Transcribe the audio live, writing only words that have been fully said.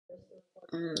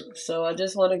So I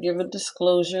just want to give a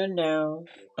disclosure now.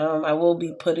 I will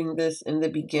be putting this in the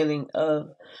beginning of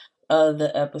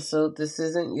the episode. This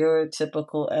isn't your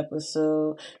typical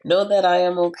episode. Know that I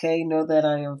am okay. Know that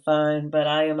I am fine. But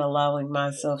I am allowing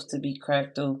myself to be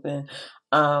cracked open.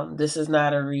 This is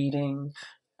not a reading.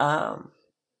 Um,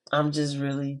 I'm just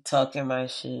really talking my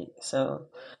shit. So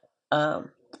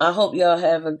um, I hope y'all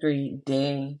have a great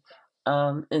day.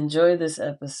 Enjoy this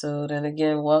episode. And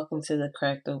again, welcome to the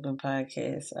Cracked Open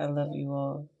Podcast. I love you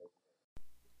all.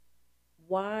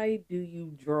 Why do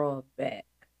you draw back?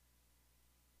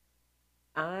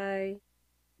 I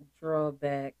draw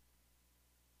back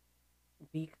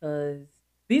because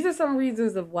these are some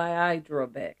reasons of why I draw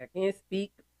back. I can't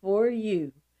speak for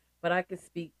you, but I can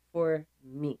speak for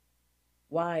me.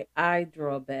 Why I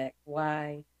draw back,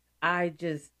 why I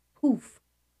just poof,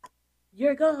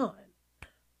 you're gone.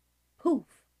 Poof,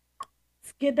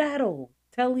 skedaddle.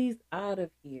 Telly's out of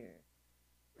here.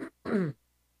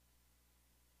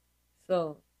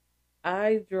 So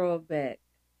I draw back.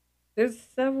 There's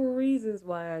several reasons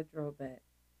why I draw back.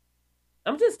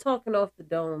 I'm just talking off the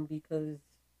dome because,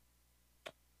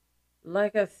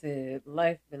 like I said,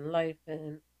 life been life,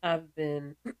 and I've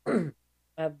been,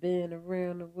 I've been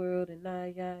around the world, and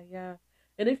yeah.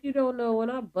 And if you don't know, when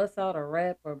I bust out a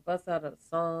rap or bust out a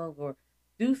song or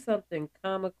do something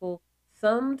comical,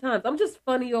 sometimes I'm just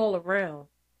funny all around.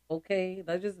 Okay,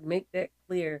 let's just make that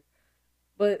clear.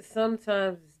 But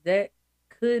sometimes that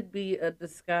could be a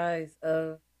disguise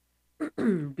of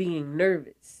being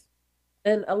nervous.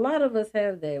 And a lot of us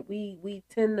have that. We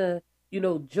tend to,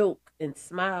 joke and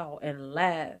smile and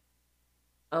laugh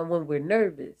when we're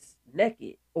nervous,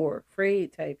 naked, or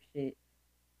afraid type shit.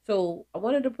 So I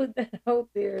wanted to put that out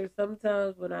there.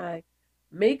 Sometimes when I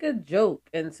make a joke,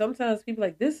 and sometimes people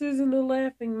like, this isn't a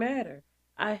laughing matter.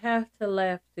 I have to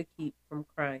laugh to keep from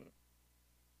crying.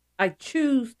 I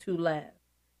choose to laugh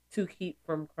to keep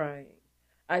from crying.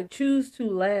 I choose to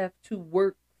laugh to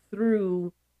work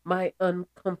through my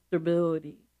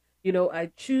uncomfortability.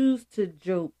 I choose to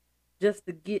joke just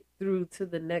to get through to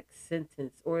the next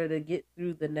sentence or to get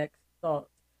through the next thought.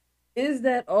 Is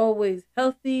that always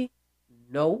healthy?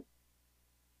 No,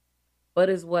 but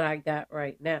it's what I got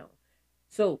right now.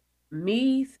 So,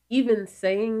 me even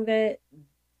saying that,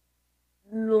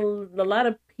 a lot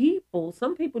of people,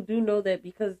 some people do know that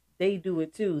because they do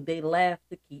it too. They laugh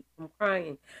to keep from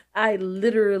crying. I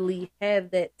literally have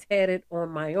that tatted on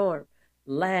my arm.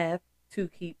 Laugh to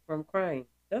keep from crying.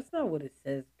 That's not what it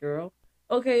says, girl.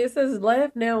 Okay, it says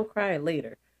laugh now, cry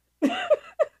later.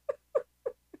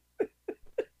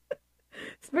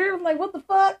 Spirit was like, what the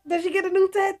fuck? Did she get a new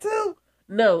tattoo?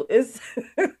 No, it's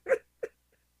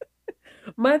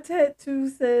my tattoo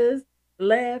says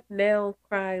laugh now,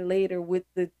 cry later with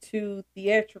the two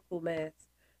theatrical masks.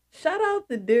 Shout out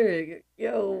to Derek.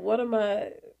 Yo, one of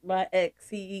my ex,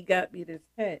 he got me this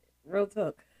tat. Real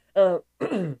talk.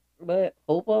 But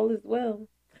hope all is well.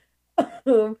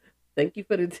 Um, Thank you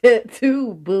for the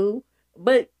tattoo, boo.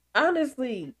 But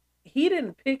honestly, he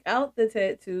didn't pick out the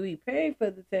tattoo. He paid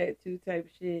for the tattoo type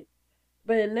shit.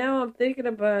 But now I'm thinking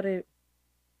about it,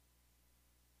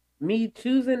 me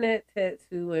choosing that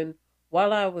tattoo, and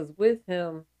while I was with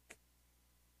him,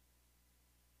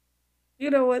 you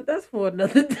know what? That's for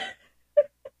another day.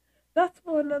 That's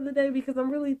for another day because I'm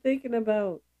really thinking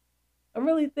about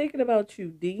you,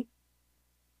 D,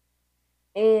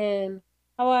 and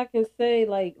how I can say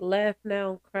like laugh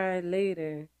now, cry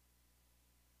later.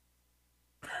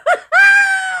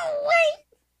 Wait.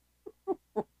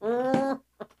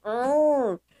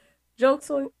 Jokes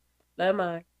on. Let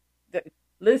my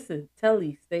listen.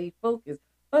 Telly, stay focused.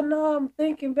 But no, I'm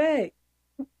thinking back.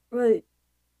 But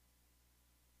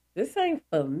this ain't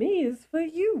for me. It's for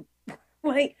you.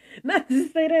 Like, not to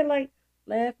say that, like,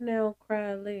 laugh now,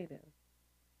 cry later.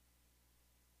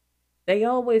 They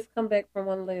always come back from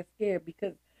one last scare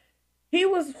because he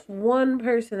was one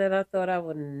person that I thought I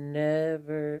would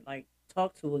never, like,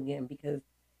 talk to again because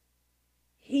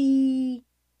he,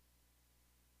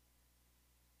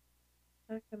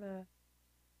 how can I,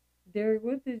 Derek,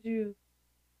 what did you,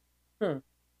 huh?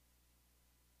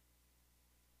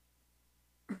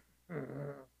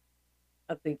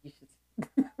 I think you should.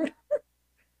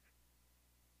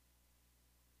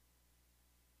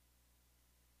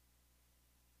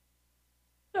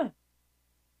 Huh.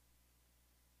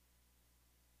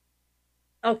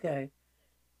 Okay.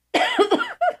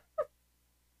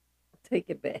 Take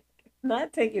it back.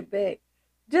 Not take it back.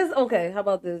 Just okay. How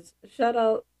about this? Shout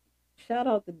out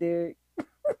to Derek.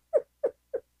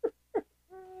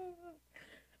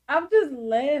 I'm just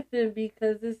laughing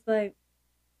because it's like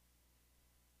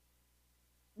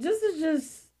this is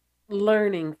just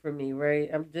learning for me, right?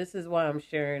 This is why I'm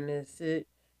sharing this. It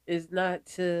is not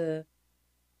to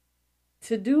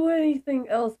do anything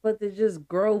else but to just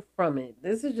grow from it.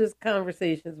 This is just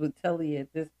conversations with Telly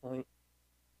at this point.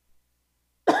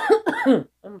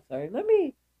 I'm sorry. Let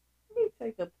me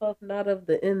take a puff, not of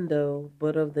the endo,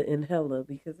 but of the inhaler,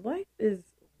 because life is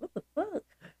what the fuck.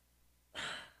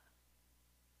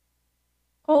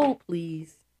 Hold,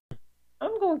 please.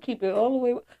 I'm gonna keep it all the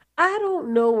way. I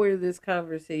don't know where this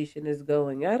conversation is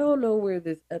going. I don't know where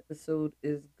this episode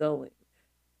is going.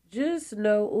 Just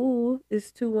know, ooh,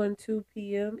 it's 2:12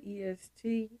 p.m.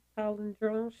 EST.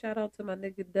 Palindrome. Shout out to my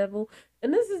nigga Devil.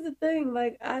 And this is the thing,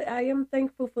 like I am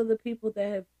thankful for the people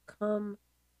that have come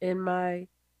in my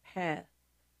path,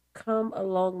 come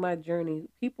along my journey,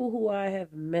 people who I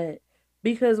have met.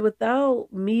 Because without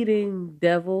meeting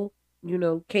Devil,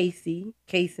 Casey,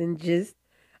 Case and Gist,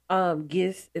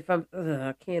 Gist, if I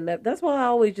can't, that's why I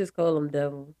always just call him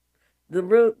Devil. The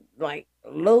real, like,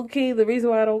 low key, the reason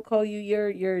why I don't call you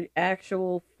your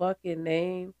actual fucking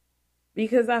name,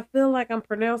 because I feel like I'm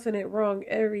pronouncing it wrong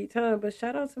every time. But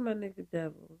shout out to my nigga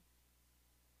Devil.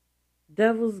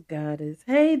 Devil's goddess.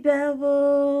 Hey,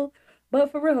 Devil.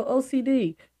 But for real,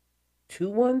 OCD.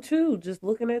 212, just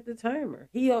looking at the timer.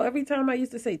 Every time I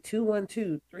used to say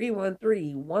 212,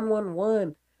 313,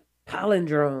 111,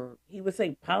 palindrome, he would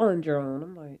say palindrome.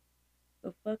 I'm like,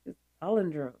 the fuck is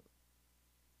palindrome?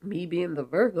 Me being the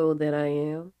Virgo that I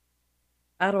am,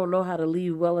 I don't know how to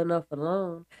leave well enough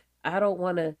alone. I don't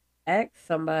want to ask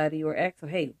somebody or ask them,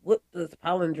 hey, what does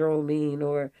palindrome mean?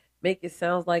 Or make it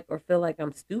sound like or feel like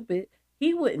I'm stupid.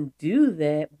 He wouldn't do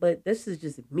that, but this is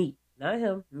just me, not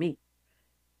him, me.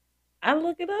 I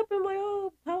look it up and I'm like,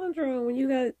 oh, palindrome, when you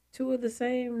got two of the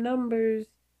same numbers,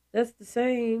 that's the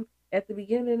same at the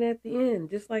beginning and at the end,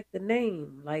 just like the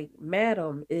name. Like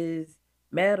Madam is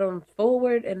Madam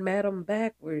forward and Madam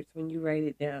backwards when you write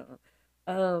it down.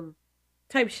 Um,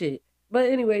 type shit.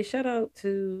 But anyway, shout out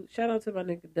to my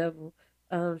nigga Devil.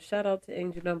 Shout out to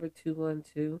Angel number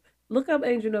 212. Look up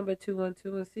Angel number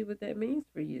 212 and see what that means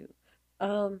for you.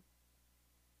 Um,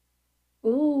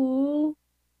 ooh,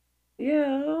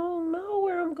 yeah, I don't know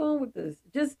where I'm going with this.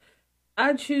 Just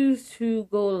I choose to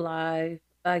go live.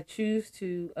 I choose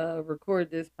to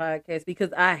record this podcast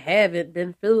because I haven't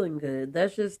been feeling good.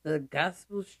 That's just the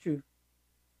gospel's truth.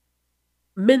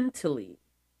 Mentally,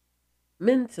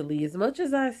 mentally, as much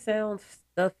as I sound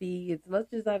stuffy, as much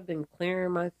as I've been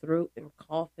clearing my throat and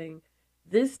coughing,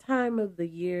 this time of the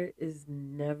year is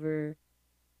never,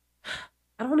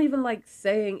 I don't even like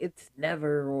saying it's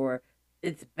never or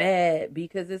it's bad,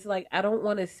 because it's like I don't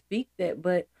want to speak that,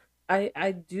 but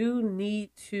I do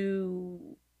need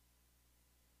to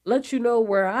let you know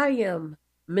where I am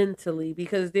mentally,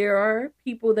 because there are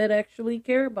people that actually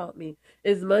care about me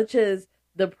as much as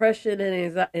depression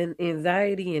and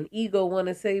anxiety and ego want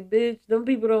to say, bitch, them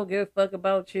people don't give a fuck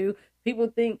about you. People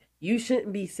think you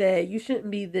shouldn't be sad, you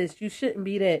shouldn't be this, you shouldn't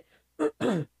be that.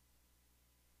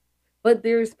 But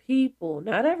there's people,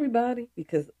 not everybody,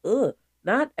 because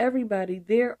not everybody.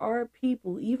 There are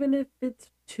people, even if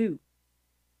it's two.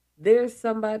 There's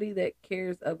somebody that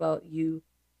cares about you,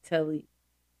 Telly.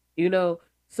 You know,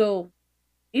 so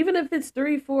even if it's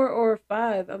three, four, or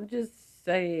five, I'm just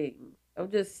saying. I'm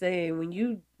just saying, when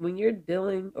you're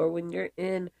dealing or when you're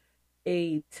in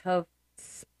a tough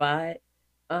spot,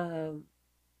 um,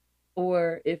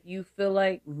 or if you feel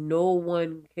like no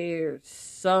one cares,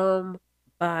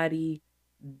 somebody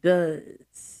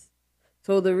does.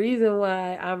 So the reason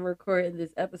why I'm recording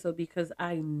this episode, because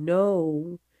I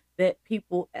know that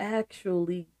people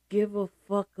actually give a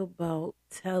fuck about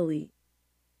Telly.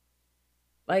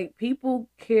 Like, people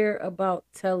care about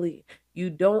Telly. You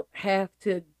don't have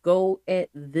to go at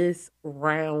this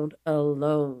round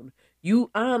alone.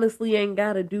 You honestly ain't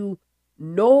got to do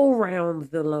no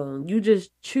rounds alone. You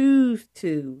just choose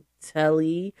to,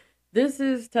 Telly. This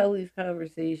is Telly's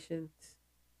Conversations.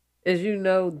 As you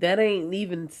know, that ain't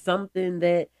even something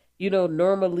that,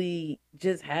 normally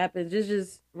just happens. It's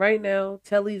just right now,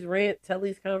 Telly's rant,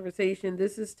 Telly's conversation.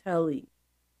 This is Telly.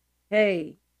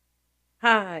 Hey,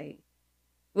 hi.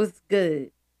 What's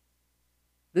good?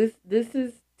 This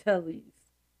is Telly's.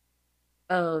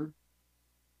 Um,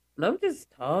 and I'm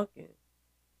just talking.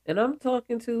 And I'm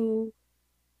talking to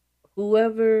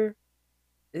whoever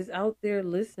is out there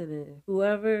listening.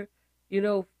 Whoever,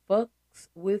 fucks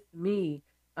with me.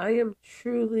 I am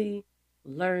truly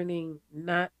learning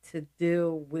not to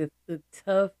deal with the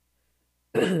tough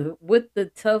with the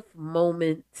tough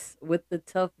moments, with the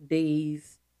tough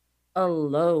days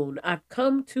alone. I've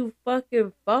come too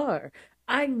fucking far.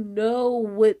 I know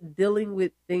what dealing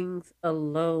with things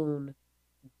alone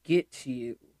gets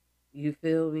you. You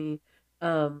feel me?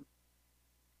 Um,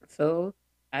 so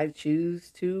I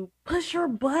choose to push your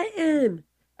button.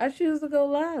 I choose to go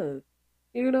live.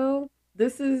 You know,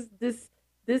 this is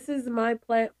my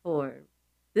platform.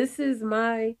 This is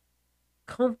my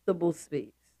comfortable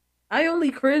space. I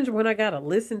only cringe when I gotta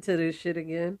listen to this shit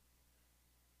again.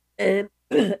 And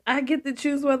I get to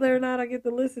choose whether or not I get to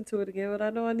listen to it again, but I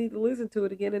know I need to listen to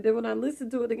it again. And then when I listen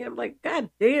to it again, I'm like, God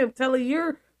damn, Telly,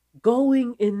 you're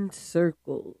going in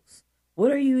circles.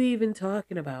 What are you even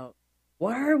talking about?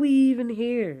 Why are we even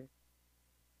here?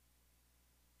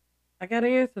 I got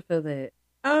an answer for that.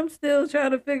 I'm still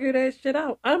trying to figure that shit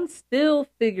out. I'm still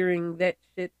figuring that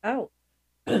shit out.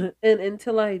 And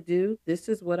until I do, this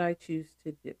is what I choose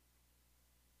to do.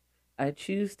 I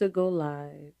choose to go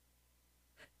live.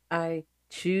 I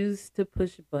choose to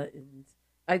push buttons.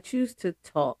 I choose to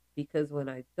talk because when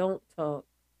I don't talk,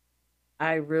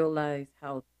 I realize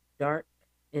how dark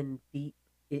and deep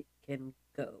it can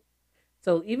go.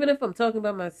 So even if I'm talking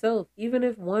about myself, even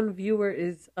if one viewer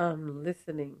is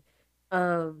listening,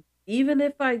 even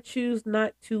if I choose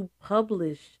not to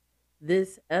publish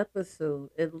this episode,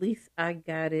 at least I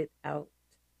got it out.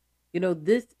 You know,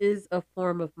 this is a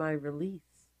form of my release.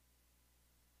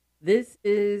 This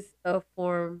is a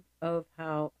form of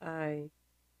how I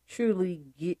truly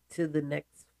get to the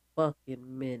next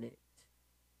fucking minute.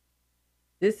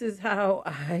 This is how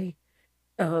I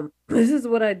this is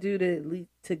what I do to at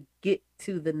least to get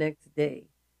to the next day.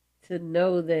 To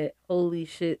know that holy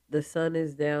shit, the sun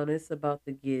is down, it's about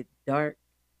to get dark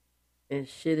and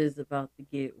shit is about to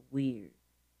get weird.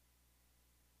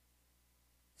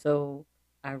 So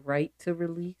I write to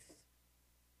release.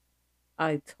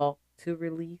 I talk to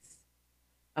release.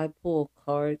 I pull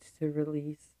cards to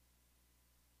release.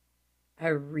 I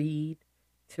read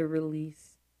to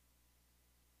release.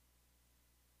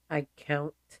 I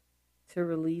count to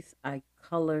release. I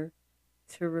color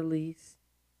to release.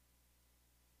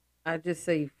 I just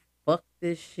say, fuck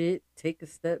this shit, take a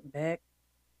step back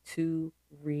to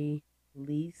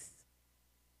release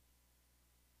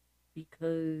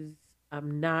because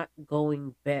I'm not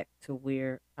going back to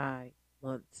where I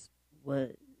once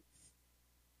was.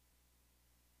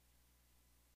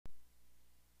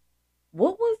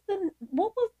 What was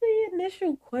the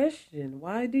initial question?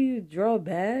 Why do you draw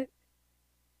back?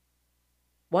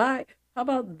 Why? How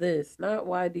about this? Not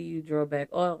why do you draw back?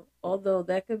 Although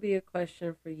that could be a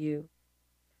question for you.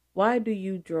 Why do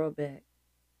you draw back?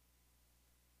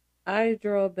 I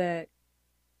draw back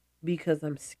because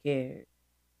I'm scared.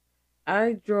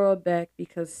 I draw back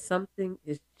because something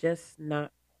is just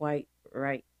not quite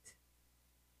right.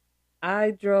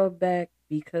 I draw back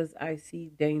because I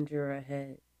see danger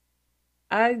ahead.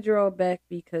 I draw back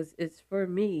because it's for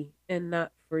me and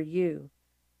not for you.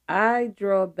 I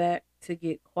draw back to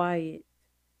get quiet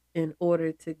in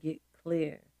order to get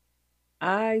clear.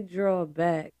 I draw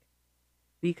back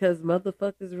because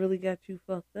motherfuckers really got you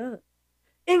fucked up,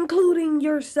 including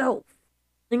yourself,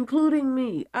 including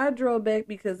me. I draw back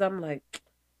because I'm like,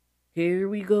 here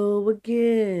we go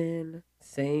again.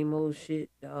 Same old shit,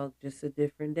 dog, just a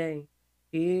different day.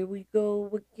 Here we go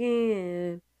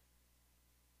again.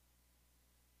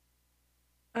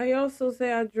 I also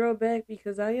say I draw back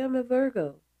because I am a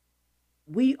Virgo.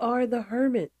 We are the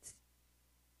hermits.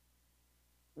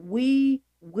 We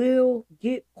will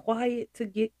get quiet to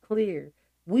get clear.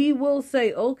 We will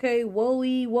say, okay,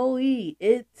 woe-ee,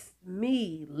 it's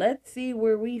me. Let's see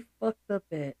where we fucked up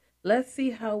at. Let's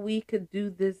see how we could do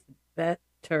this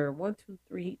better. 1, 2,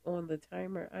 3 on the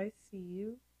timer. I see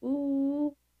you.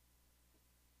 Ooh.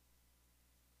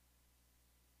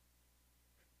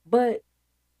 But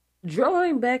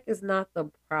drawing back is not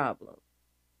the problem.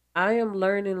 I am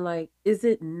learning, like, is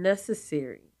it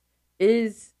necessary?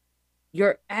 Is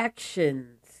your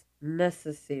actions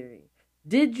necessary?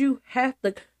 Did you have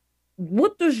to?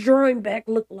 What does drawing back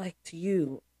look like to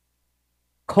you?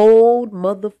 Cold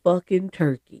motherfucking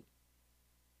turkey.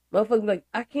 Motherfucker, like,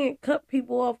 I can't cut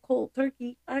people off cold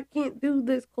turkey. I can't do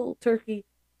this cold turkey.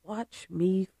 Watch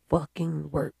me fucking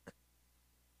work.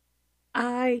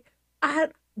 I,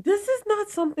 this is not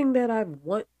something that I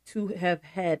want to have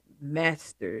had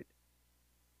mastered.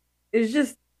 It's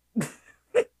just,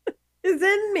 it's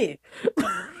in me.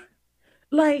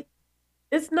 Like,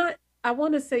 it's not, I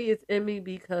want to say it's in me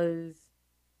because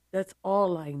that's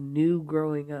all I knew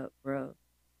growing up, bro.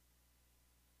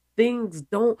 Things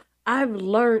don't, I've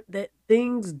learned that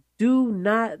things do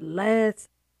not last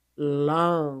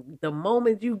long. The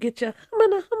moment you get your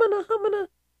humana,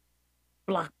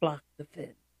 block the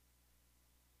fin.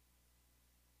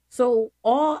 So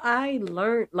all I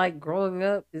learned, like growing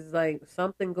up, is like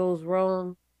something goes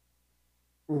wrong,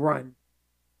 run.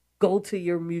 Go to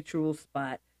your mutual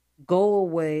spot. go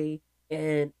away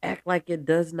and act like it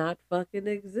does not fucking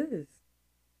exist.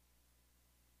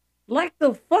 Like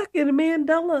the fucking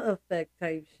Mandela effect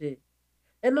type shit.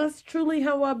 And that's truly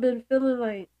how I've been feeling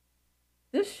like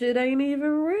this shit ain't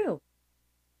even real.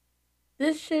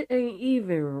 This shit ain't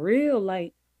even real.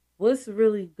 Like, what's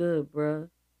really good, bruh?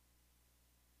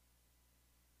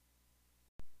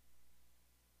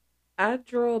 I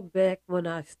draw back when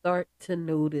I start to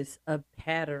notice a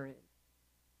pattern,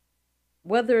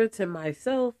 whether it's in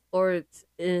myself or it's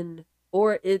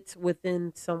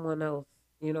within someone else,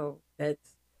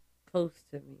 that's close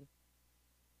to me.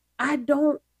 I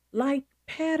don't like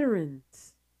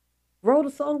patterns. Wrote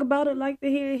a song about it, like to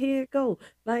hear it go.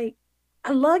 Like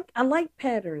I like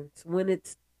patterns when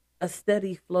it's a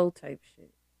steady flow type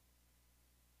shit.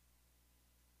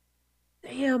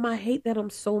 Damn, I hate that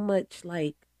I'm so much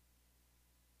like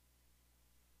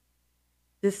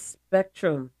this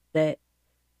spectrum that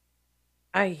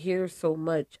I hear so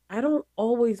much. I don't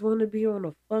always want to be on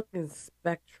a fucking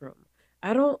spectrum.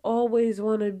 I don't always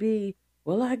want to be,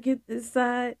 well, I get this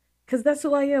side, because that's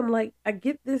who I am. Like, I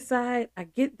get this side, I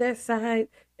get that side,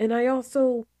 and I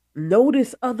also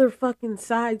notice other fucking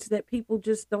sides that people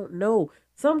just don't know.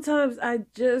 Sometimes I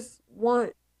just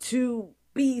want to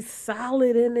be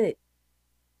solid in it.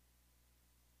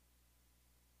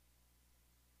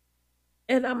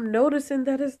 And I'm noticing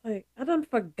that it's like, I done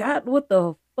forgot what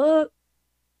the fuck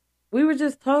we were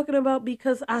just talking about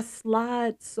because I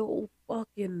slide so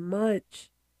fucking much.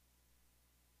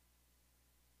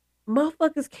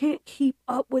 Motherfuckers can't keep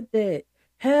up with that.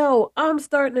 Hell, I'm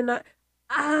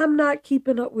not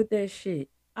keeping up with that shit.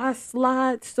 I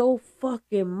slide so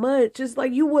fucking much. It's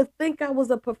like you would think I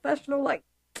was a professional, like,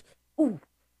 ooh,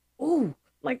 ooh,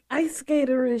 like ice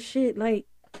skater and shit. Like,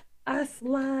 I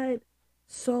slide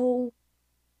so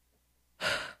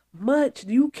much.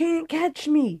 You can't catch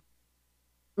me.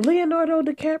 Leonardo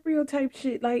DiCaprio type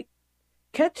shit. Like,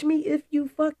 catch me if you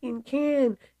fucking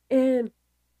can. And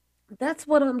that's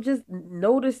what I'm just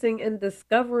noticing and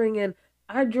discovering. And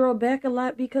I draw back a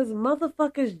lot because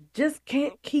motherfuckers just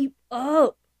can't keep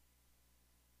up.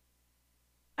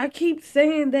 I keep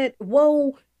saying that,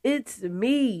 whoa, it's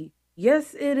me.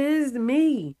 Yes, it is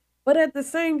me. But at the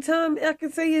same time, I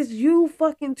can say it's you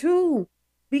fucking too.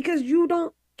 Because you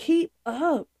don't keep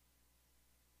up.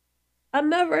 I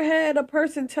never had a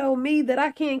person tell me that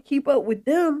I can't keep up with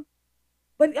them.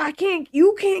 But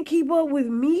you can't keep up with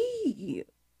me.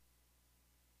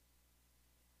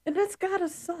 And that's gotta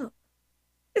suck.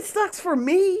 It sucks for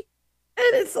me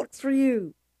and it sucks for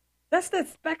you. That's that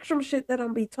spectrum shit that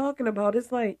I'm be talking about.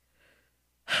 It's like,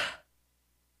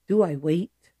 do I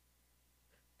wait?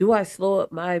 Do I slow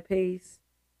up my pace?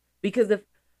 Because if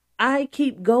I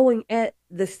keep going at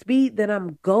the speed that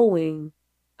I'm going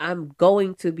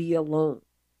to be alone.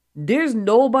 There's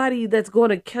nobody that's going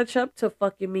to catch up to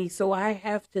fucking me. So I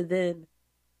have to then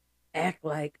act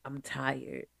like I'm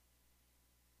tired.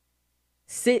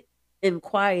 Sit in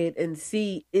quiet and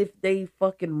see if they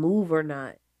fucking move or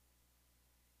not.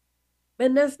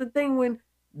 And that's the thing, when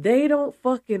they don't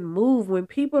fucking move, when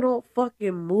people don't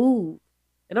fucking move.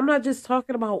 And I'm not just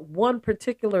talking about one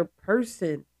particular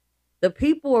person. The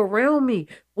people around me,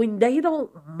 when they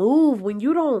don't move, when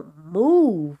you don't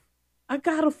move, I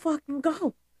gotta fucking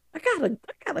go. I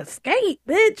gotta skate,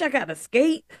 bitch. I gotta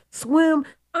skate, swim.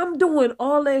 I'm doing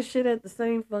all that shit at the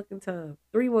same fucking time.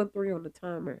 313 on the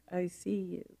timer. I see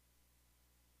you.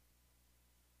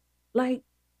 Like,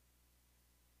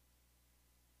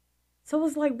 so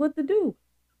it's like, what to do?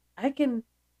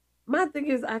 My thing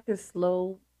is, I can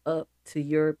slow up to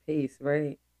your pace,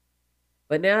 right?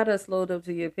 But now that I slowed up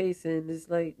to your pace, and it's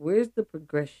like, where's the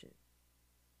progression?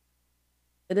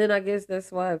 And then I guess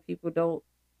that's why people don't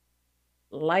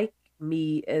like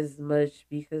me as much,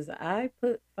 because I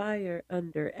put fire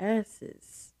under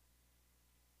asses.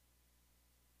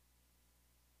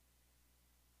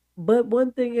 But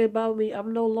one thing about me,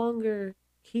 I'm no longer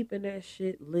keeping that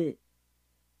shit lit.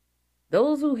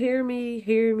 Those who hear me,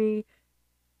 hear me.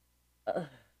 Uh,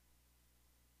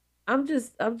 I'm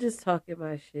just talking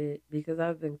my shit because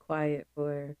I've been quiet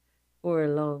for a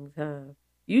long time.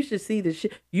 You should see the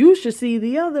shit. You should see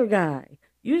the other guy.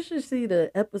 You should see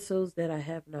the episodes that I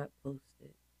have not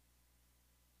posted.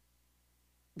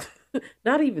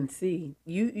 Not even see.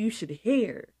 You should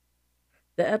hear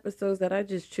the episodes that I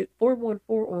just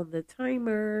 414 on the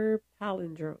timer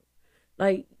palindrome.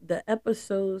 Like the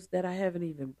episodes that I haven't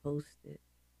even posted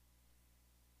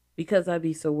because I'd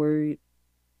be so worried.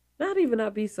 Not even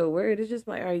I'd be so worried. It's just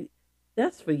like, all right,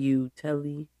 that's for you,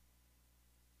 Telly.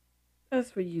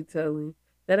 That's for you, Telly.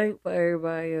 That ain't for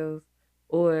everybody else.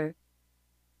 Or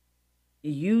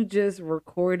you just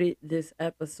recorded this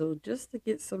episode just to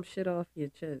get some shit off your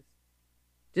chest.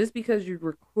 Just because you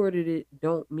recorded it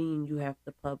don't mean you have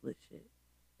to publish it.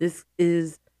 This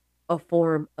is a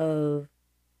form of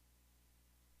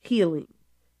healing.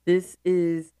 This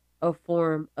is a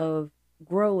form of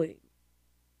growing.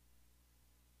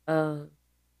 Uh,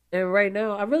 and right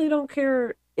now, I really don't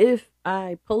care if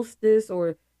I post this,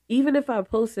 or even if I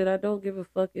post it, I don't give a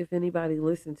fuck if anybody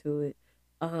listen to it.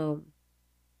 Um,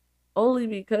 Only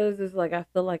because it's like I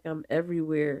feel like I'm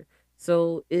everywhere.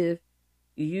 So if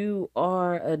you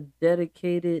are a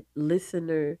dedicated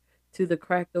listener to the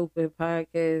Cracked Open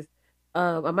podcast,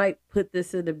 I might put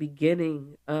this in the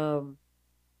beginning.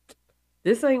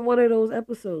 This ain't one of those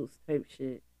episodes type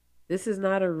shit. This is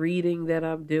not a reading that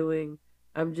I'm doing.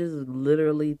 I'm just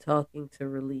literally talking to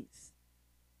release.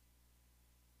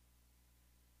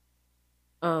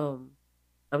 Um,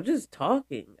 I'm just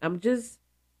talking. I'm just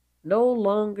no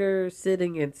longer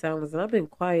sitting in silence. And I've been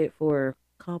quiet for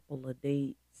a couple of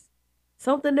days.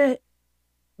 Something that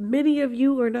many of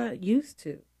you are not used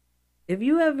to. If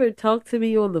you ever talk to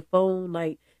me on the phone,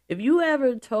 like if you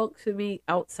ever talk to me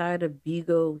outside of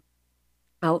Bigo,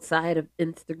 outside of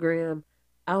Instagram,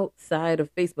 outside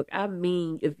of Facebook, I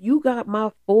mean, if you got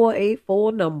my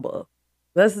 484 number,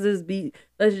 let's just be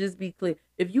clear.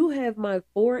 If you have my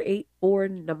 484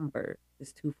 number,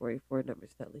 it's 2484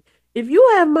 numbers, Telly. If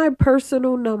you have my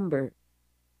personal number,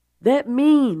 that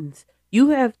means you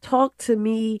have talked to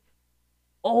me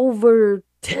over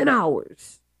 10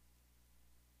 hours.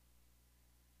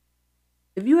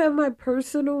 If you have my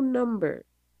personal number,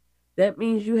 that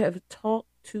means you have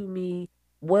talked to me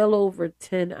well over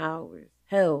 10 hours.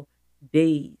 Hell,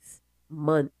 days,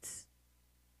 months.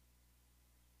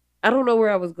 I don't know where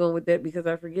I was going with that because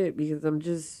I forget, because I'm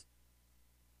just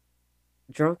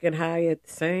drunk and high at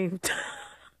the same time.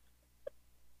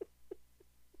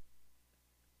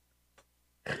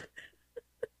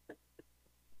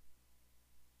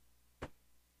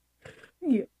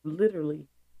 Yeah, literally.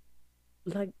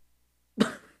 Like,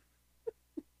 I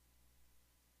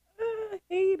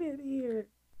hate it here.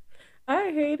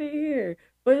 I hate it here.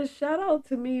 But shout out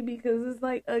to me because it's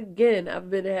like, again, I've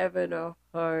been having a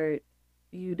hard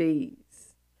few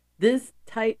days. This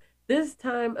type this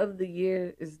time of the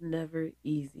year is never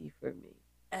easy for me.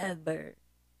 Ever.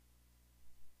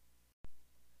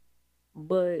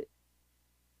 But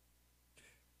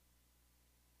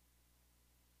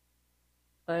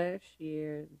last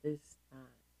year, this time,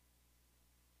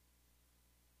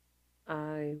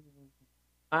 I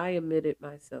I admitted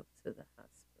myself to the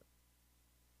hospital.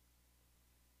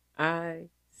 I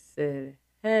said,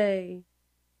 "Hey,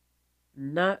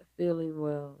 not feeling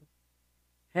well.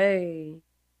 Hey,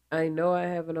 I know I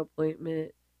have an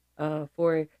appointment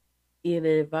for an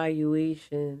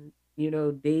evaluation,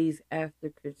 days after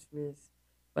Christmas,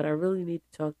 but I really need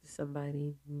to talk to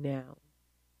somebody now."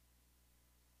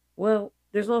 Well,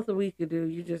 there's nothing we could do.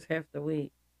 You just have to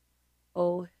wait.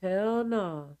 Oh, hell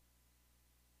no.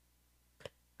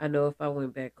 I know if I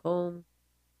went back home,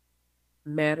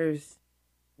 matters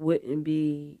wouldn't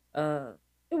be, it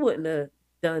wouldn't have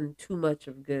done too much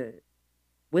of good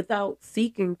without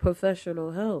seeking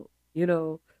professional help,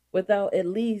 without at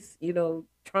least,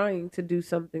 trying to do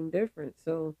something different.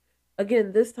 So,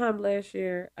 again, this time last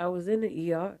year, I was in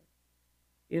the ER.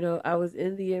 I was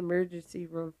in the emergency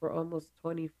room for almost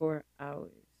 24 hours,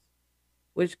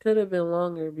 which could have been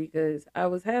longer because I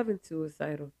was having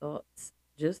suicidal thoughts,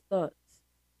 just thoughts.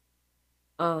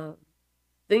 Um,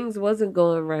 Things wasn't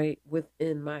going right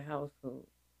within my household.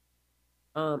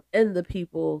 And the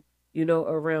people,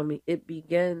 around me. It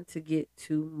began to get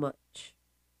too much.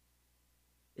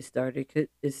 It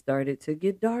started to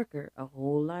get darker a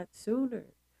whole lot sooner.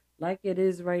 Like it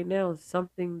is right now,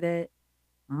 something that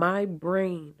my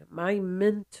brain, my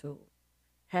mental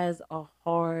has a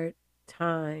hard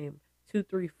time.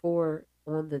 234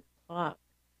 on the clock.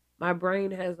 My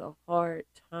brain has a hard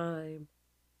time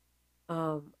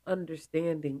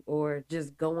understanding or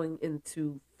just going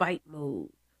into fight mode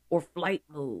or flight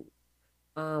mode.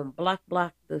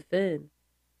 Block defend.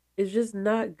 It's just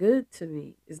not good to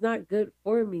me. It's not good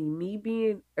for me. Me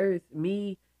being earth,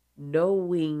 me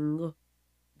knowing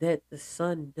that the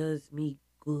sun does me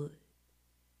good.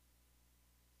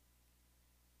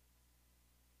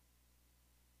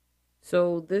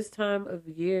 So this time of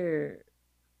year,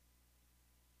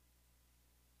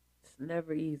 it's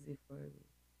never easy for me.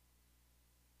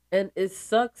 And it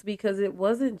sucks because it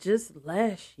wasn't just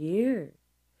last year.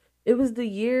 It was the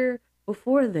year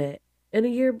before that, and the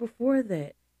year before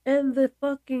that, and the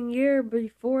fucking year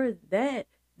before that.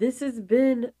 This has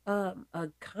been a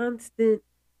constant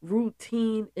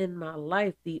routine in my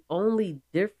life. The only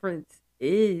difference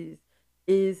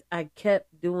is I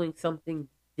kept doing something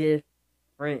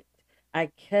different. I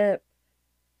kept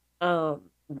um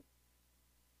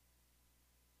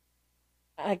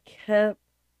I kept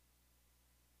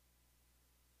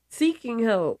seeking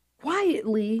help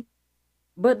quietly,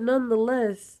 but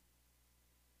nonetheless,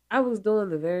 I was doing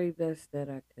the very best that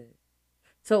I could.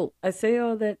 So I say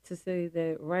all that to say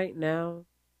that right now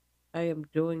I am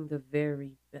doing the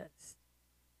very best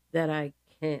that I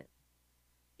can.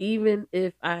 Even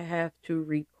if I have to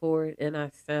record and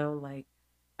I sound like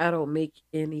I don't make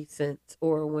any sense,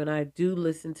 or when I do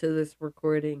listen to this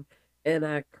recording and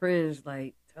I cringe,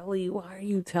 like, Telly, why are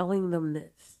you telling them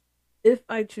this? If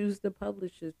I choose to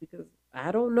publish this, because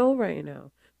I don't know right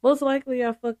now. Most likely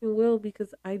I fucking will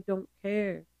because I don't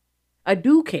care. I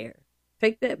do care.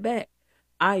 Take that back.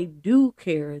 I do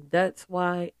care. That's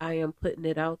why I am putting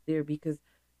it out there because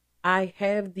I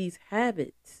have these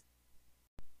habits.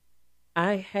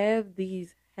 I have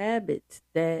these habits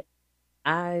that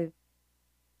I've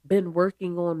been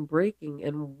working on breaking.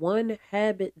 And one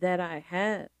habit that I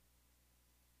have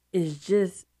is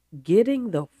just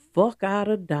getting the fuck out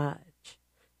of Dodge.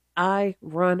 I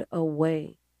run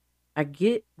away. I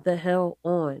get the hell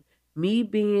on. Me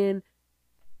being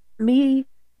me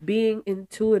being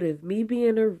intuitive, me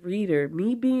being a reader,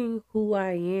 me being who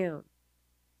I am.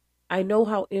 I know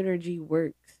how energy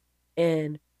works.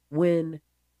 And when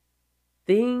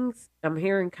things I'm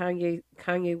hearing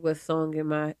Kanye West song in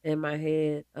my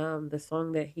head, the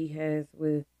song that he has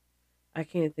with I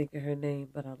can't think of her name,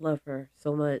 but I love her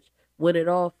so much. When it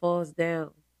all falls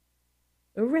down.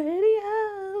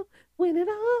 Radio, when it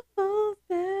all falls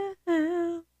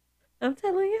down. I'm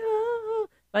telling you.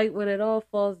 Like when it all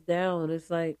falls down, it's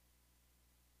like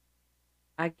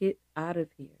I get out of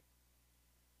here.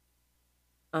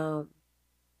 Um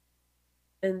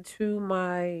and to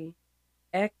my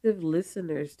active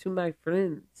listeners, to my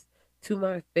friends, to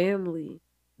my family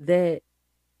that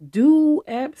do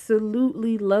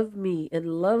absolutely love me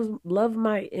and love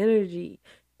my energy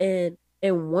and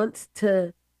wants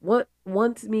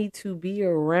me to be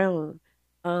around.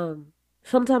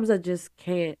 Sometimes I just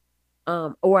can't,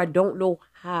 or I don't know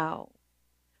how,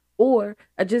 or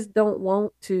I just don't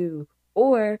want to,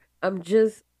 or I'm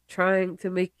just trying to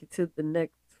make it to the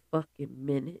next fucking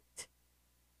minute,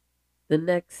 the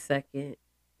next second,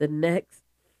 the next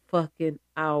fucking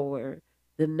hour,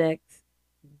 the next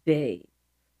day.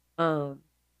 Um,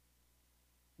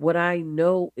 what I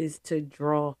know is to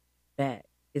draw back,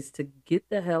 is to get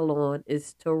the hell on,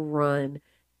 is to run,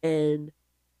 and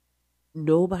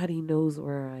nobody knows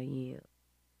where I am.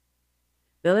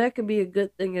 Now that could be a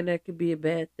good thing and that could be a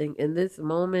bad thing. In this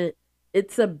moment,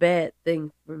 it's a bad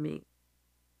thing for me.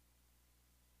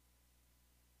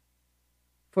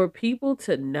 For people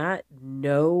to not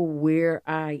know where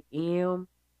I am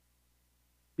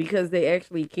because they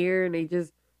actually care and they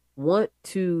just want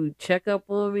to check up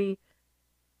on me,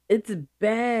 it's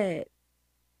bad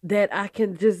that I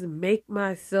can just make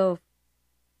myself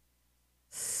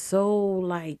so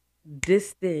like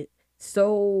distant,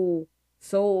 so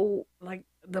like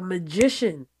the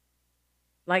magician.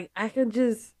 Like I can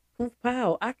just poof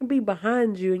pow. I can be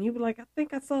behind you and you be like, I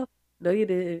think I saw no you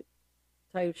didn't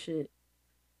type shit.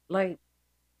 Like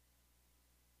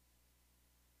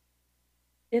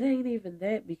it ain't even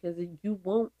that because you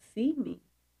won't see me.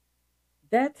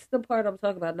 That's the part I'm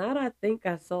talking about. Not I think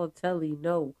I saw Telly.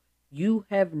 No, you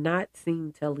have not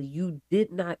seen Telly. You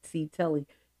did not see Telly.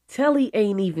 Telly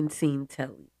ain't even seen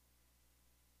Telly.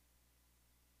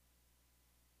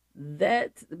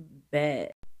 That's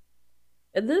bad.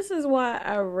 And this is why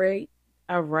I write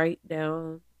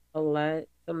down a lot.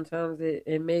 Sometimes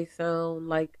it may sound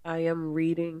like I am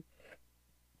reading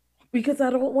because I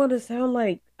don't want to sound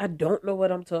like I don't know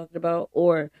what I'm talking about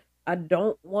or I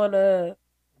don't want to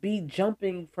be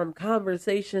jumping from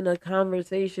conversation to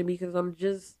conversation because I'm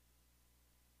just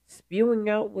spewing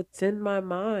out what's in my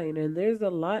mind and there's a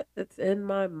lot that's in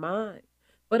my mind.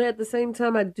 But at the same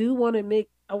time I do want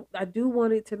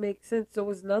it to make sense. So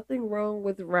there's nothing wrong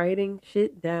with writing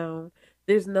shit down.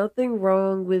 There's nothing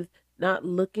wrong with not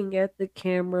looking at the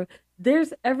camera.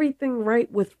 There's everything right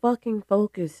with fucking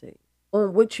focusing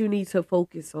on what you need to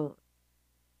focus on.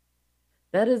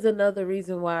 That is another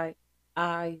reason why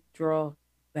I draw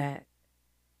back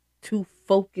to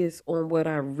focus on what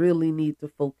I really need to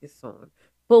focus on.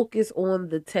 Focus on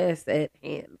the task at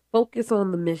hand. Focus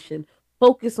on the mission.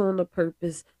 Focus on the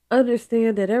purpose.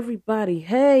 Understand that everybody,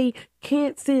 hey,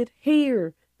 can't sit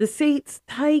here. The seat's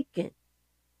taken.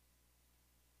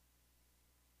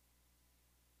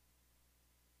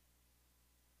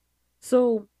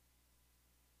 So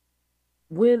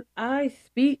when I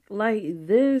speak like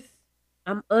this,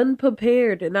 I'm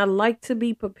unprepared and I like to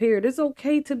be prepared. It's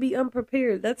okay to be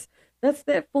unprepared. That's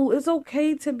that fool. It's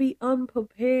okay to be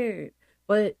unprepared.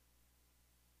 But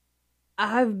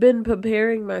I've been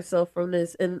preparing myself from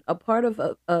this, and a part of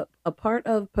a part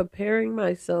of preparing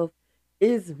myself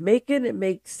is making it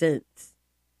make sense.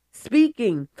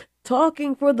 Speaking,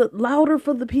 talking for the louder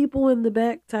for the people in the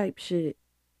back type shit.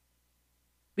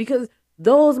 Because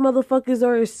those motherfuckers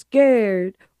are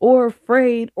scared or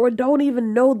afraid or don't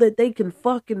even know that they can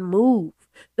fucking move.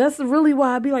 That's really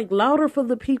why I be like louder for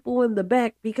the people in the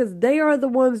back, because they are the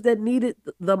ones that need it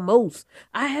the most.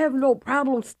 I have no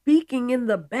problem speaking in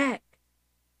the back.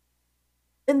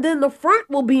 And then the front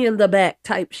will be in the back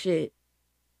type shit.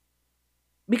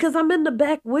 Because I'm in the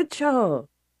back with y'all.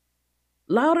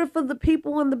 Louder for the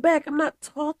people in the back. I'm not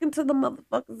talking to the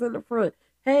motherfuckers in the front.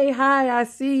 Hey, hi, I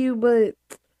see you, but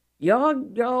y'all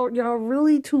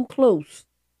really too close.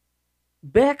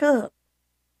 Back up.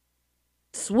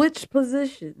 Switch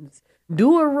positions.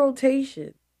 Do a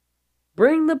rotation.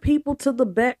 Bring the people to the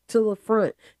back to the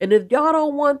front. And if y'all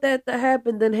don't want that to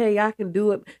happen, then hey, I can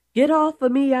do it. Get off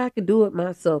of me, I can do it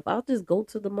myself. I'll just go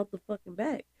to the motherfucking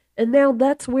back. And now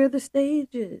that's where the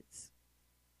stage is.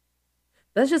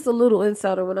 That's just a little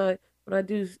insider when I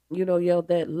do, yell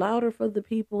that louder for the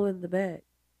people in the back.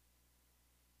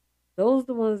 Those are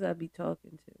the ones I be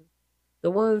talking to.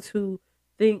 The ones who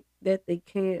think that they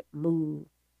can't move.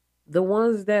 The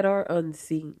ones that are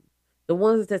unseen. The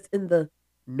ones that's in the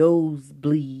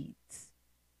nosebleeds.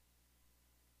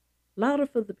 Louder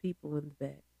for the people in the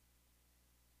back.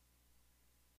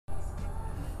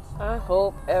 I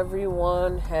hope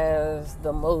everyone has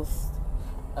the most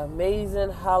amazing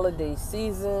holiday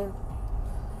season.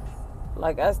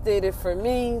 Like I stated, for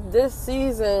me, this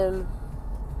season,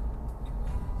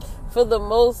 for the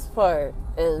most part,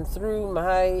 and through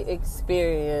my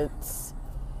experience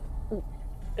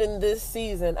in this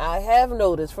season, I have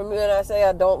noticed, for me, when I say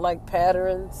I don't like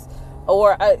patterns,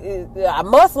 or I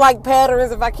must like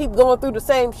patterns if I keep going through the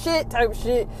same shit type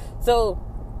shit. So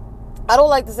I don't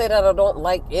like to say that I don't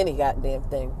like any goddamn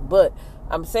thing, but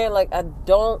I'm saying like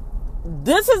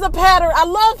this is a pattern. I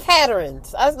love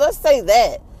patterns. Let's say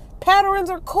that. Patterns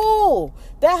are cool.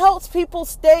 That helps people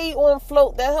stay on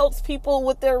float. That helps people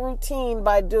with their routine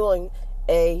by doing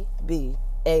A, B,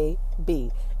 A,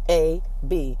 B, A,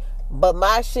 B. But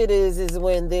my shit is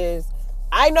when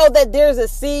I know that there's a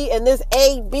C and this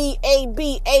A, B, A,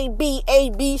 B, A, B, A,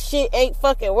 B shit ain't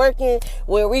fucking working,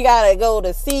 where we gotta go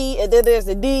to C and then there's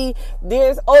a D.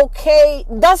 There's okay.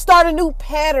 Let's start a new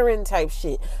pattern type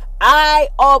shit. I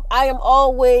am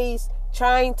always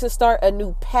trying to start a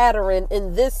new pattern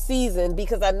in this season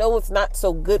because I know it's not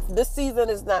so good. This season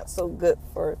is not so good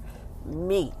for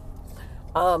me.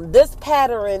 This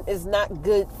pattern is not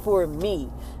good for me.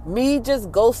 Me just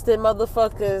ghosting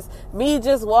motherfuckers. Me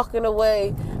just walking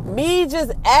away. Me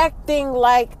just acting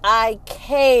like I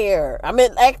care. I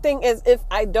mean, acting as if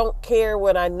I don't care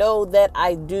when I know that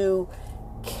I do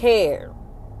care.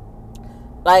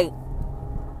 Like,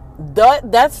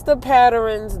 that's the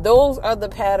patterns. Those are the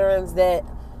patterns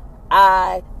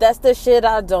that's the shit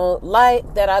I don't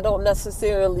like, that I don't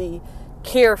necessarily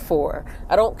care for.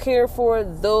 I don't care for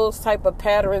those type of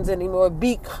patterns anymore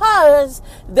because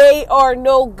they are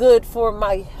no good for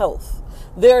my health.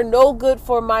 They're no good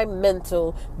for my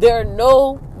mental. They're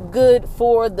no good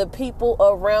for the people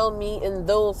around me and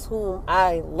those whom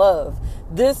I love.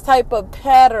 This type of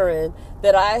pattern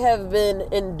that I have been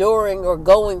enduring or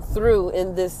going through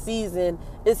in this season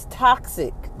is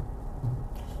toxic.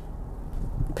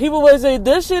 People will say,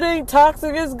 this shit ain't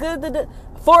toxic, it's good.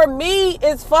 For me,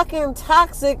 it's fucking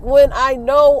toxic when I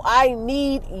know I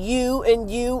need you and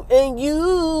you and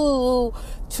you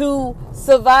to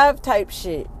survive type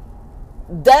shit.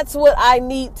 That's what I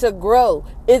need to grow.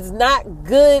 It's not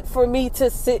good for me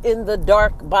to sit in the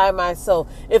dark by myself.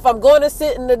 If I'm going to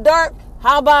sit in the dark,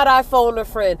 how about I phone a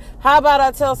friend? How about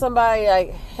I tell somebody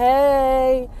like,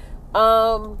 hey,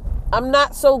 I'm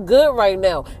not so good right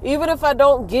now. Even if I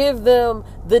don't give them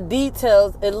the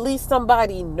details, at least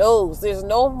somebody knows. There's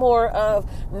no more of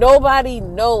nobody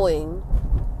knowing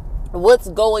what's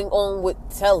going on with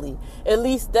Telly. At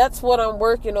least that's what I'm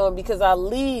working on, because I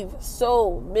leave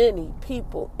so many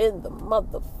people in the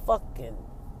motherfucking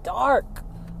dark.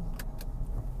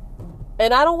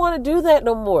 And I don't want to do that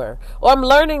no more. Or I'm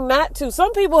learning not to.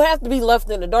 Some people have to be left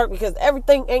in the dark because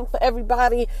everything ain't for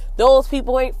everybody. Those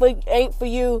people ain't for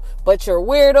you. But your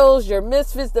weirdos, your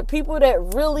misfits, the people that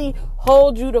really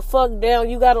hold you the fuck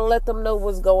down, you got to let them know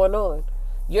what's going on.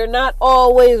 You're not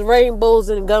always rainbows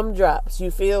and gumdrops. You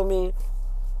feel me?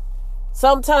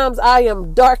 Sometimes I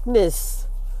am darkness.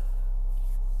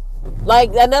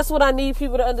 Like, and that's what I need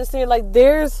people to understand. Like,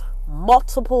 there's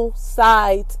multiple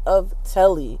sides of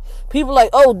telly. People like,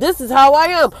 oh, this is how I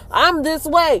am. I'm this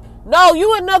way. No,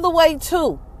 you another way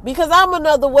too. Because I'm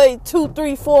another way 2,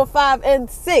 3, 4, 5, and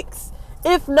 6.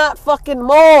 If not fucking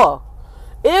more.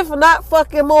 If not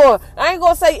fucking more. I ain't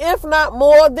gonna say if not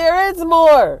more. There is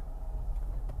more.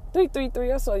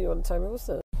 333. I saw you on the timer. What's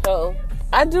up? So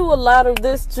I do a lot of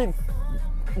this to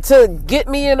get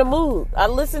me in a mood. I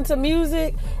listen to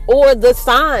music or the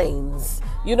signs.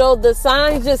 You know, the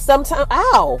signs just sometimes,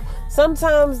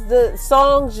 sometimes the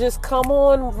songs just come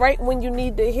on right when you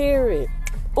need to hear it.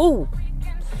 Ooh,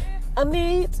 I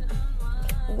need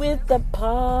with the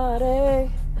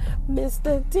party,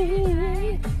 Mr.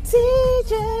 DJ.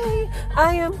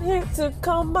 I am here to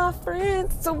call my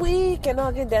friends so we can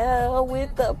all get down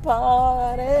with the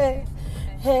party.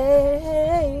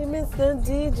 Hey, Mr.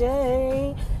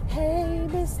 DJ. Hey,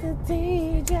 Mr.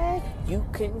 DJ. You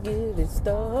can get it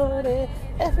started.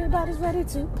 Everybody's ready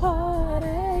to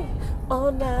party.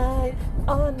 All night,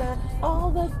 all night. All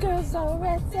the girls are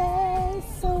ready.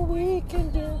 So we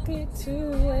can get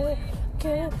to it.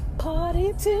 Can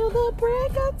party till the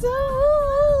break of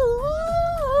dawn.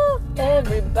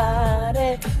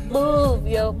 Everybody, move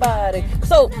your body.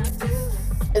 So,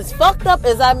 as fucked up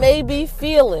as I may be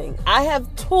feeling, I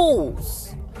have tools.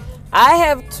 I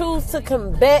have tools to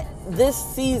combat this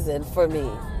season for me.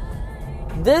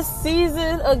 This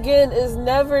season, again, is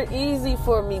never easy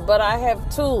for me, but I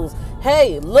have tools.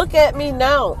 Hey, look at me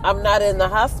now. I'm not in the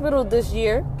hospital this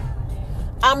year.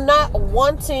 I'm not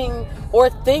wanting or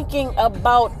thinking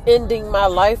about ending my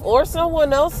life or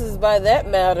someone else's by that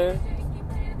matter.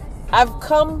 I've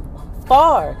come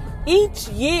far. Each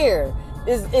year,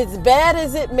 as bad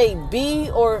as it may be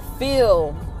or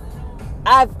feel,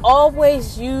 I've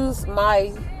always used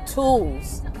my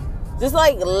tools. Just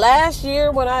like last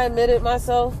year when I admitted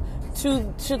myself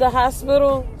to the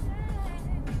hospital,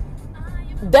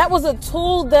 that was a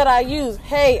tool that I used.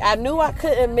 Hey, I knew I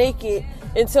couldn't make it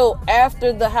until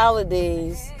after the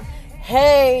holidays.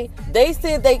 Hey, they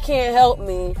said they can't help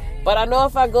me, but I know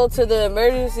if I go to the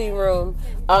emergency room,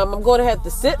 I'm going to have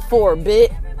to sit for a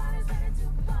bit.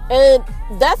 And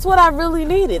that's what I really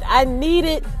needed. I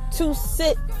needed to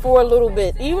sit for a little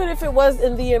bit, even if it was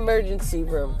in the emergency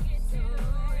room.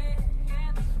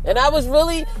 And I was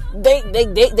really,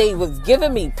 they was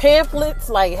giving me pamphlets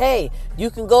like, hey,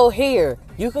 you can go here,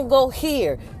 you can go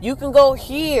here, you can go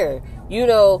here.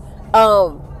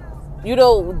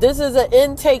 This is an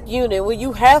intake unit where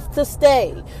you have to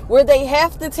stay, where they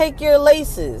have to take your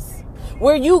laces,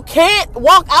 where you can't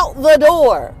walk out the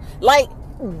door. Like,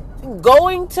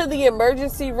 going to the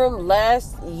emergency room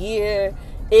last year,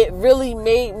 it really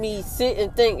made me sit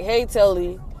and think, hey,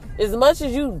 Telly, as much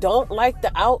as you don't like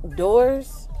the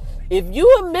outdoors, if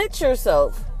you admit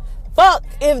yourself, fuck,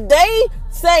 if they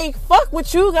say, fuck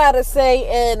what you gotta say,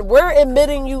 and we're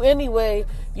admitting you anyway,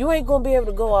 you ain't gonna be able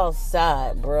to go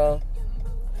outside, bruh.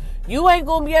 You ain't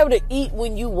gonna be able to eat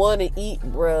when you want to eat,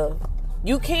 bruh.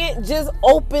 You can't just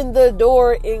open the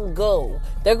door and go.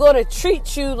 They're gonna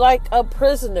treat you like a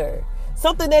prisoner.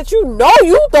 Something that you know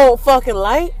you don't fucking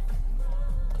like.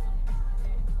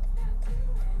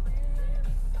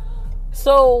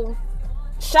 So,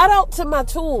 shout out to my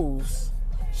tools.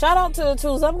 Shout out to the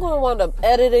tools. I'm going to wind up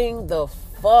editing the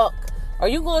fuck. Are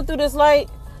you going through this light?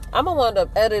 I'm going to wind up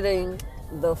editing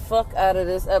the fuck out of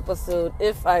this episode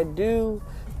if I do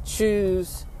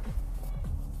choose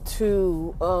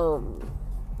to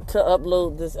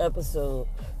upload this episode.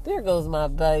 There goes my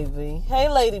baby. Hey,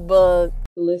 Ladybug.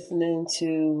 Listening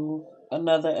to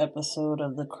another episode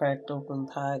of the Cracked Open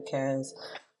podcast.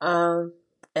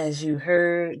 As you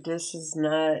heard, this is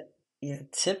not your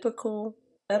typical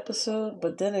episode,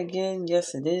 but then again,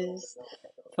 yes, it is.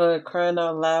 For crying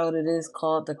out loud, it is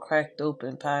called the Cracked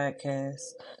Open podcast.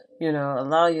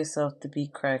 Allow yourself to be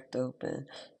cracked open.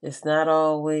 It's not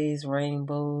always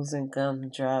rainbows and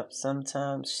gumdrops.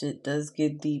 Sometimes shit does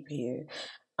get deep here.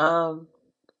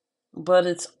 But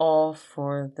it's all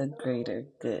for the greater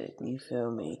good. You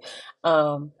feel me?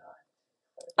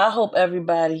 I hope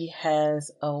everybody has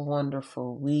a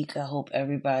wonderful week. I hope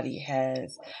everybody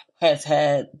has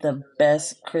had the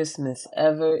best Christmas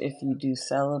ever if you do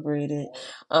celebrate it.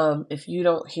 If you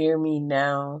don't hear me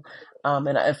now,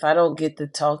 and if I don't get to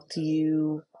talk to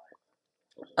you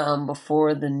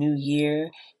before the new year,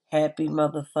 happy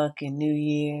motherfucking new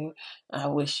year. I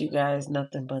wish you guys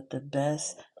nothing but the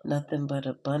best, nothing but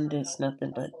abundance,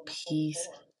 nothing but peace,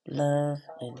 love,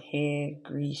 and hair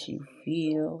grease. You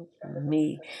feel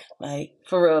me? Like,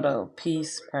 for real though,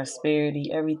 peace,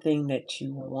 prosperity, everything that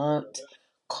you want,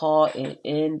 call it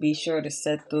in. Be sure to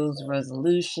set those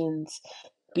resolutions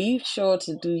Be sure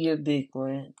to do your big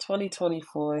one.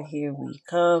 2024, here we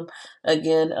come.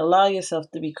 Again, allow yourself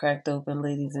to be cracked open,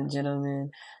 ladies and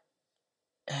gentlemen.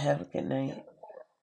 Have a good night.